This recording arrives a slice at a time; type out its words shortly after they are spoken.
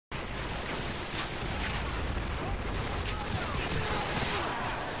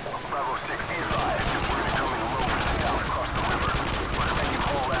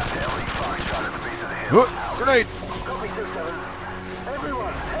Grenade! Copy 2-7.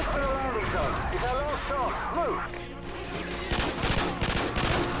 Everyone, head for the landing zone. It's our last chance. Move.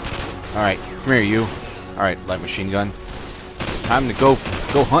 Alright, come here, you. Alright, light machine gun. Time to go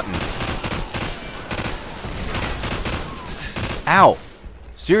hunting. Ow!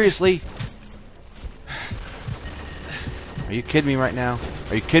 Seriously? Are you kidding me right now?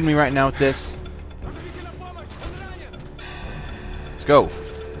 Are you kidding me right now with this? Let's go.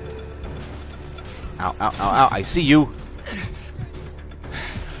 Ow, ow, ow, ow. I see you.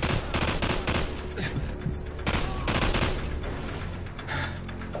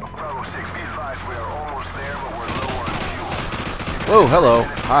 Bravo 6, be advised, we are almost there, but we're low on fuel. Whoa, hello.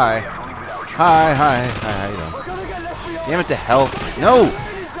 Hi. Hi, hi. Hi, how you doing? We're gonna get left behind. Damn it to hell. No!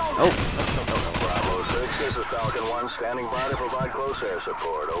 Oh. Bravo 6, this is Falcon 1, standing by to provide close air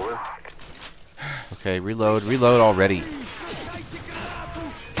support, over. Okay, reload. Reload already.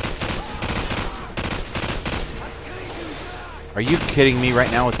 Are you kidding me right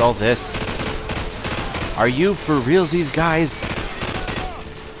now with all this? Are you for realsies, guys?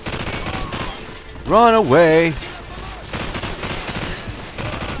 Run away!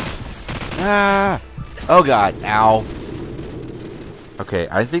 Ah! Oh god, ow. Okay,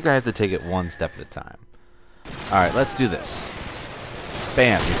 I think I have to take it one step at a time. Alright, let's do this.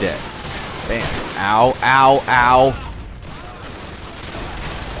 Bam, you're dead. Bam. Ow, ow, ow.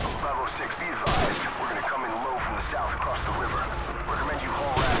 Bravo 6, be advised, we're gonna come in low from the south across the river. Recommend you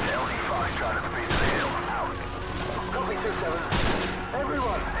haul ass to LD Foxtrot at the base of the hill. Out. Copy 2-7.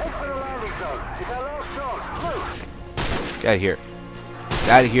 Everyone, head for the landing zone. It's our last chance. Move. Get out of here. Get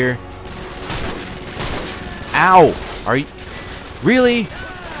out of here. Ow! Are you... Really?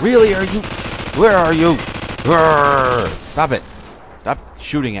 Really? Are you... Where are you? Grrr. Stop it. Stop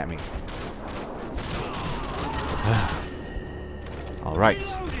shooting at me. Alright.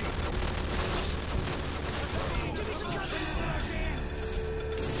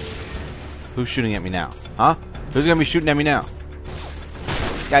 Who's shooting at me now? Huh? Who's gonna be shooting at me now?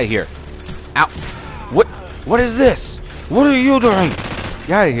 Get out of here. Ow. What? What is this? What are you doing?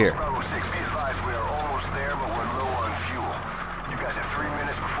 Get out of here. Bravo 6, be advised, we are almost there, but we're low on fuel. You guys have 3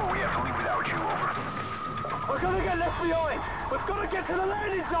 minutes before we have to leave without you, over. We're gonna get left behind. We've got to get to the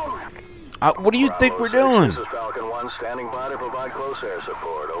landing zone. What do you think we're doing? This is Falcon 1, standing by to provide close air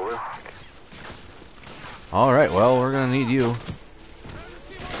support, over. Alright, well, we're gonna need you.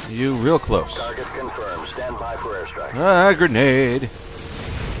 You real close. Target confirmed. Stand by for airstrike. Ah, grenade.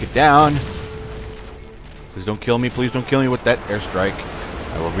 Get down. Please don't kill me. Please don't kill me with that airstrike.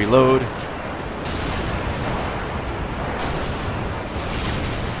 I will reload.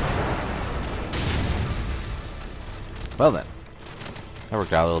 Well then. That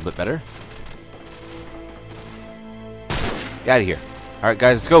worked out a little bit better. Get out of here. Alright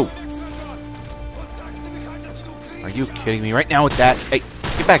guys, let's go. Are you kidding me right now with that? Hey,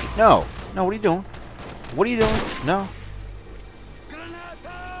 get back. No. No, what are you doing? What are you doing? No.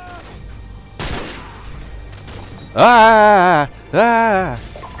 Ah! Ah!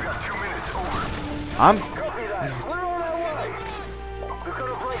 We got 2 minutes, over. I'm... Copy that. We're on our way. We've got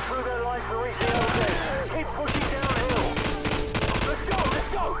to break through their lines to reach the LZ. Keep pushing downhill. Let's go, let's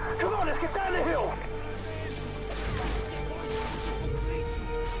go. Come on, let's get down the hill.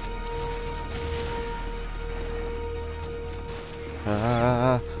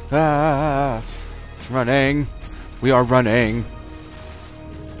 Running. We are running.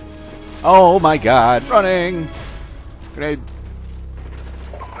 Oh my god, running. Grenade.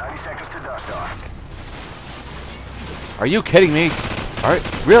 90 seconds to dust off. Are you kidding me?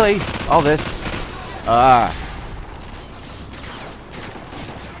 Alright, really? All this? Ah.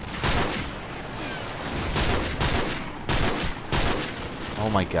 Oh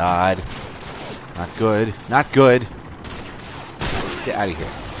my god. Not good. Not good. Get out of here.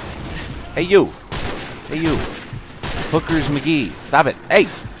 Hey, you. Hey, you. Hookers McGee. Stop it. Hey.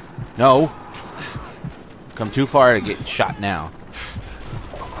 No. Come too far to get shot now.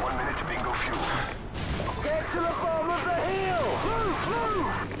 1 minute to bingo fuel. Get to the bottom of the hill. Move,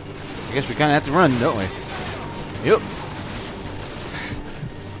 move. I guess we kind of have to run, don't we? Yep.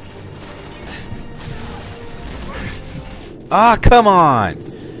 Ah, come on.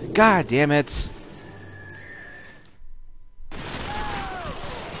 God damn it.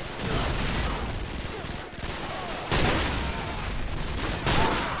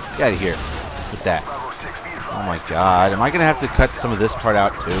 Get out of here with that. Oh my god. Am I going to have to cut some of this part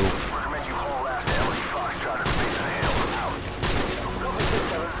out too? Recommend you haul ass to LD Foxtrot at the base of the hill.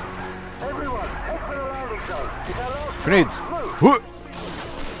 Everyone, head for the landing zone. It's our last Grenades. chance. Whoa. Move.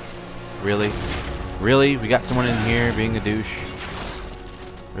 Really? Really? We got someone in here being a douche?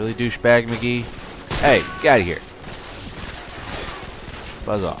 Really, douchebag McGee? Hey, get out of here.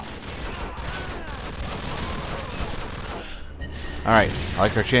 Buzz off. Alright, I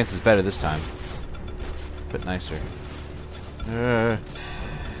like our chances better this time. A bit nicer.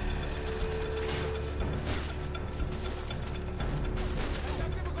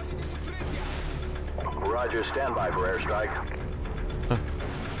 Roger, stand by for airstrike.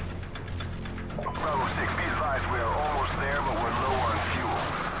 Bravo 6, be advised we are almost there, but we're low on fuel.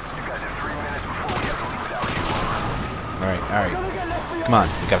 You guys have 3 minutes before we have to leave without fuel. Alright. Come on,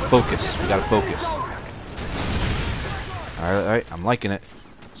 we gotta focus. We gotta focus. Alright, I'm liking it.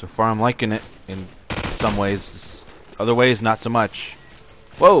 So far I'm liking it in some ways. Other ways, not so much.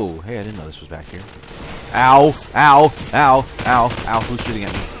 Whoa! Hey, I didn't know this was back here. Ow! Ow! Ow! Ow! Ow! Who's shooting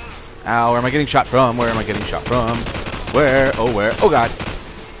at me? Ow! Where am I getting shot from? Where am I getting shot from? Where? Oh, where? Oh, God!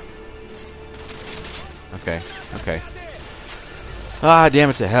 Okay. Okay. Ah, damn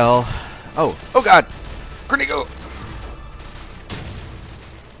it to hell. Oh. Oh, God! Grenade go!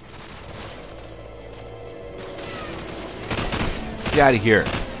 Get out of here.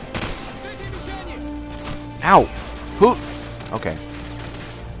 Ow! Who? Okay.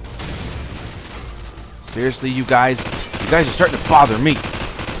 Seriously, you guys? You guys are starting to bother me.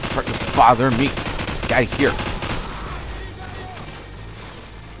 Starting to bother me. Get out of here.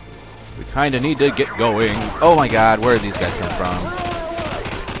 We kind of need to get going. Oh my God, where did these guys come from?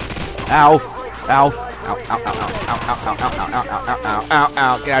 Ow! Ow! Ow! Ow! Ow! Ow! Ow! Ow! Ow! Ow! Ow! Ow! Ow!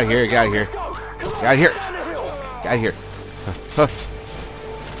 Ow! Get out of here! Get out of here! Get out of here! Get out of here!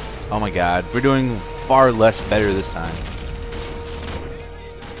 Oh my God, we're doing far less better this time.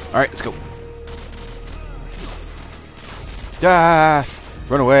 All right, let's go. Ah!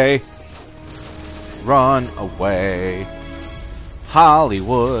 Run away! Run away!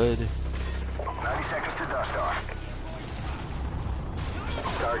 Hollywood. 90 seconds to dust off.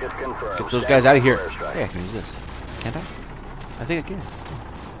 Target confirmed. Get those guys out of here. Hey, I can use this. Can't I? I think I can.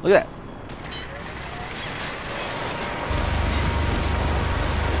 Look at that.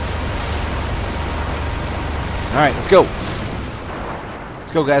 Alright, let's go.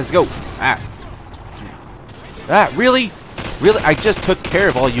 Let's go, guys. Let's go. Ah. Ah, really? Really? I just took care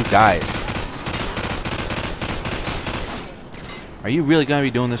of all you guys. Are you really going to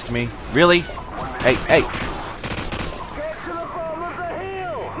be doing this to me? Really? Hey, hey.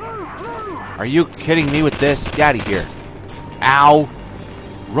 Are you kidding me with this? Get out of here. Ow.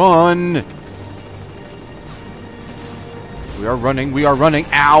 Run. We are running. We are running.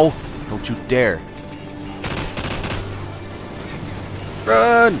 Ow. Don't you dare.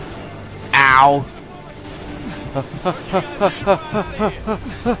 Run. Ow.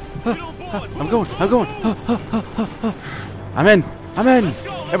 I'm going. I'm going. I'm in. I'm in.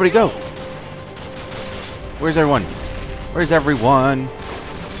 Everybody go. Where's everyone? Where's everyone?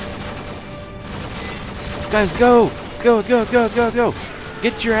 Guys, let's go. Let's go. Let's go. Let's go. Let's go. Let's go.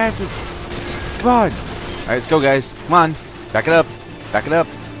 Get your asses. Come on. All right, let's go, guys. Come on. Back it up. Back it up.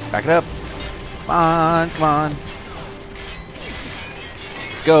 Back it up. Come on. Come on.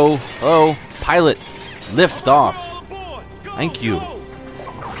 Let's go. Hello. Pilot. Lift off. Thank you. Okay,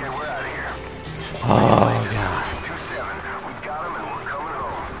 we're out of here. Oh, God. 2-7. We got him and we're coming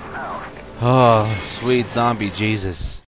home. Out. Oh, sweet zombie Jesus.